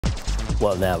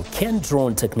Well, now, can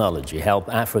drone technology help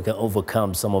Africa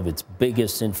overcome some of its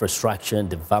biggest infrastructure and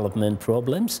development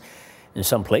problems? In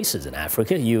some places in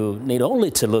Africa, you need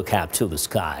only to look up to the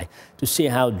sky to see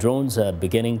how drones are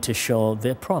beginning to show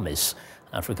their promise.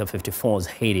 Africa 54's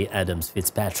Hayde Adams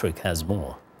Fitzpatrick has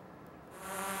more.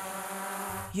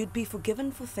 You'd be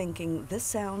forgiven for thinking this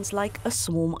sounds like a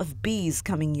swarm of bees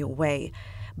coming your way.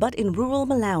 But in rural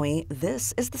Malawi,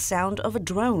 this is the sound of a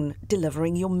drone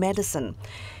delivering your medicine.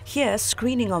 Here,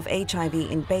 screening of HIV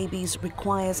in babies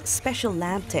requires special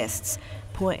lab tests.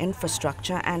 Poor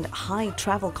infrastructure and high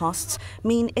travel costs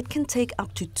mean it can take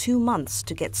up to 2 months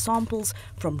to get samples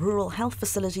from rural health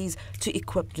facilities to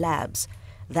equipped labs.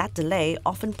 That delay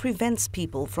often prevents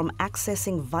people from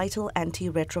accessing vital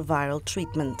antiretroviral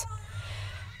treatment.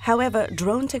 However,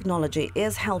 drone technology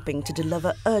is helping to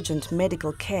deliver urgent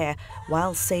medical care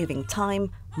while saving time,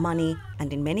 money,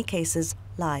 and in many cases,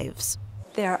 lives.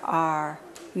 There are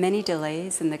many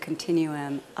delays in the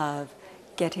continuum of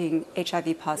getting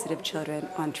HIV-positive children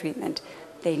on treatment.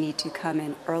 They need to come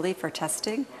in early for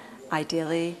testing,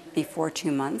 ideally before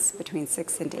 2 months, between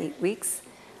 6 and 8 weeks.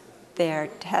 Their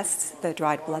tests, the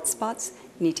dried blood spots,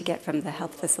 need to get from the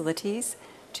health facilities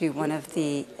to one of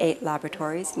the 8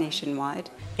 laboratories nationwide.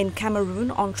 In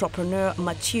Cameroon, entrepreneur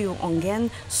Mathieu Ongen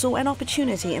saw an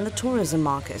opportunity in the tourism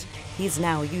market. He's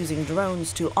now using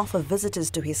drones to offer visitors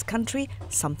to his country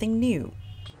something new.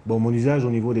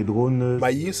 My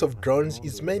use of drones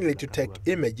is mainly to take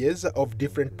images of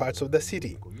different parts of the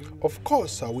city. Of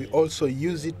course, we also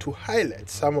use it to highlight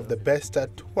some of the best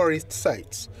tourist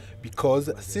sites,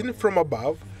 because seen from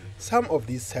above, some of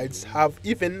these sites have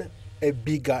even a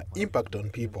bigger impact on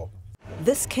people.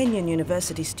 This Kenyan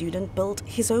university student built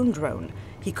his own drone.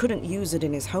 He couldn't use it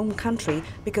in his home country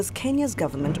because Kenya's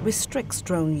government restricts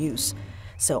drone use.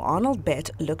 So Arnold Bett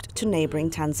looked to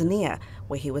neighboring Tanzania,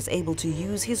 where he was able to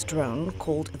use his drone,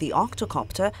 called the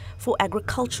Octocopter, for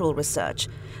agricultural research.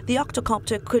 The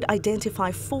Octocopter could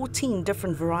identify 14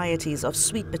 different varieties of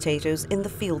sweet potatoes in the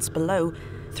fields below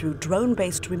through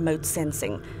drone-based remote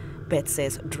sensing. Bett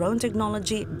says drone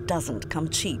technology doesn't come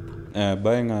cheap.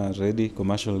 Buying a ready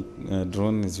commercial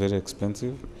drone is very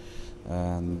expensive,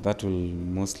 and that will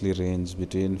mostly range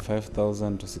between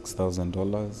 $5,000 to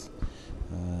 $6,000.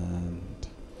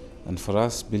 And for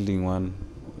us, building one,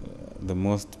 the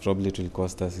most probably it will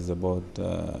cost us is about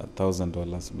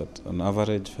 $1,000, but on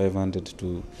average $500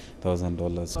 to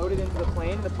 $1,000. Loaded into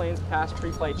the plane's passed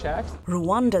pre-flight checks.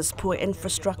 Rwanda's poor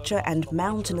infrastructure and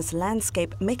mountainous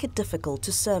landscape make it difficult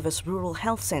to service rural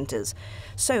health centers.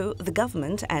 So the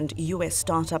government and US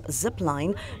startup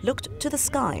Zipline looked to the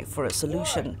sky for a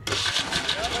solution.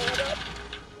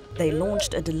 They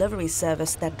launched a delivery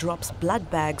service that drops blood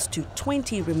bags to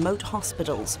 20 remote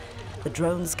hospitals. The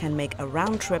drones can make a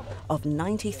round trip of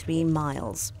 93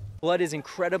 miles. Blood is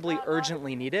incredibly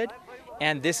urgently needed,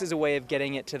 and this is a way of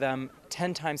getting it to them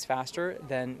 10 times faster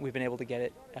than we've been able to get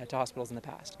it to hospitals in the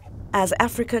past. As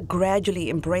Africa gradually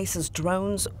embraces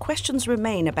drones, questions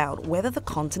remain about whether the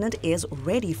continent is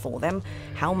ready for them,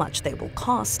 how much they will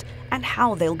cost, and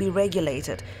how they'll be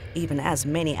regulated, even as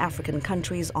many African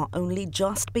countries are only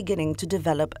just beginning to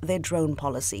develop their drone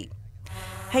policy.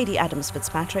 Hayde Adams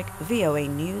Fitzpatrick, VOA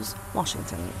News,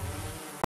 Washington.